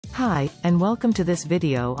Hi, and welcome to this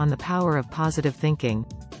video on the power of positive thinking.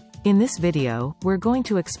 In this video, we're going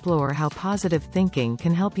to explore how positive thinking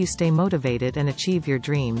can help you stay motivated and achieve your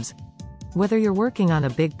dreams. Whether you're working on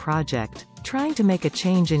a big project, trying to make a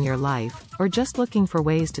change in your life, or just looking for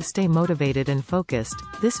ways to stay motivated and focused,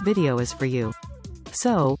 this video is for you.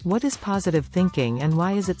 So, what is positive thinking and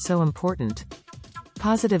why is it so important?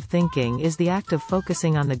 Positive thinking is the act of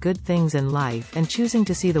focusing on the good things in life and choosing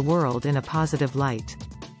to see the world in a positive light.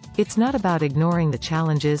 It's not about ignoring the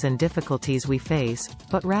challenges and difficulties we face,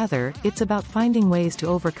 but rather, it's about finding ways to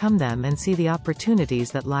overcome them and see the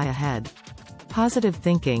opportunities that lie ahead. Positive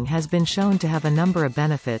thinking has been shown to have a number of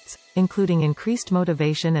benefits, including increased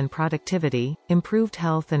motivation and productivity, improved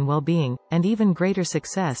health and well-being, and even greater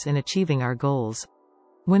success in achieving our goals.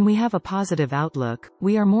 When we have a positive outlook,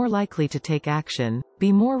 we are more likely to take action,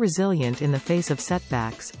 be more resilient in the face of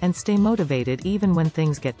setbacks, and stay motivated even when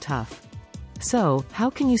things get tough. So,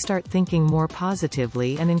 how can you start thinking more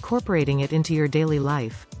positively and incorporating it into your daily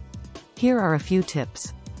life? Here are a few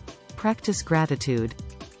tips. Practice gratitude.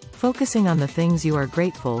 Focusing on the things you are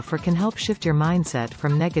grateful for can help shift your mindset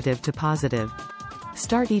from negative to positive.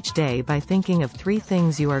 Start each day by thinking of 3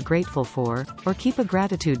 things you are grateful for, or keep a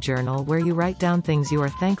gratitude journal where you write down things you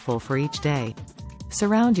are thankful for each day.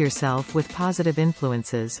 Surround yourself with positive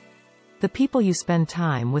influences. The people you spend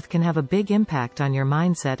time with can have a big impact on your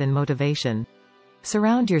mindset and motivation.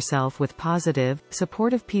 Surround yourself with positive,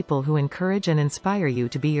 supportive people who encourage and inspire you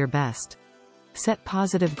to be your best. Set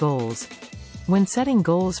positive goals. When setting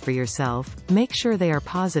goals for yourself, make sure they are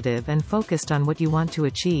positive and focused on what you want to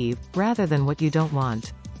achieve, rather than what you don't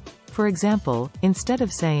want. For example, instead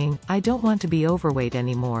of saying, "I don't want to be overweight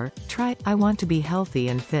anymore," try, "I want to be healthy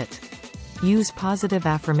and fit." Use positive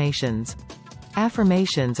affirmations.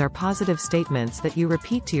 Affirmations are positive statements that you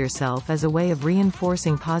repeat to yourself as a way of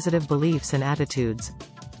reinforcing positive beliefs and attitudes.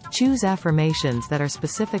 Choose affirmations that are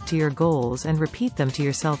specific to your goals and repeat them to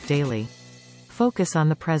yourself daily. Focus on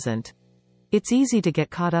the present. It's easy to get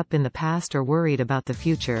caught up in the past or worried about the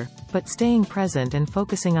future, but staying present and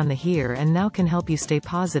focusing on the here and now can help you stay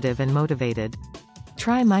positive and motivated.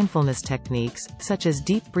 Try mindfulness techniques, such as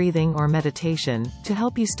deep breathing or meditation, to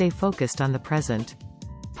help you stay focused on the present.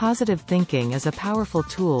 Positive thinking is a powerful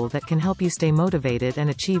tool that can help you stay motivated and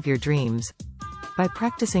achieve your dreams. By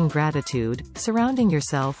practicing gratitude, surrounding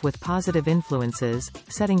yourself with positive influences,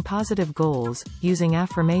 setting positive goals, using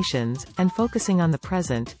affirmations, and focusing on the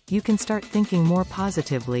present, you can start thinking more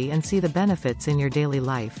positively and see the benefits in your daily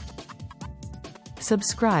life.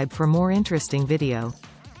 Subscribe for more interesting video.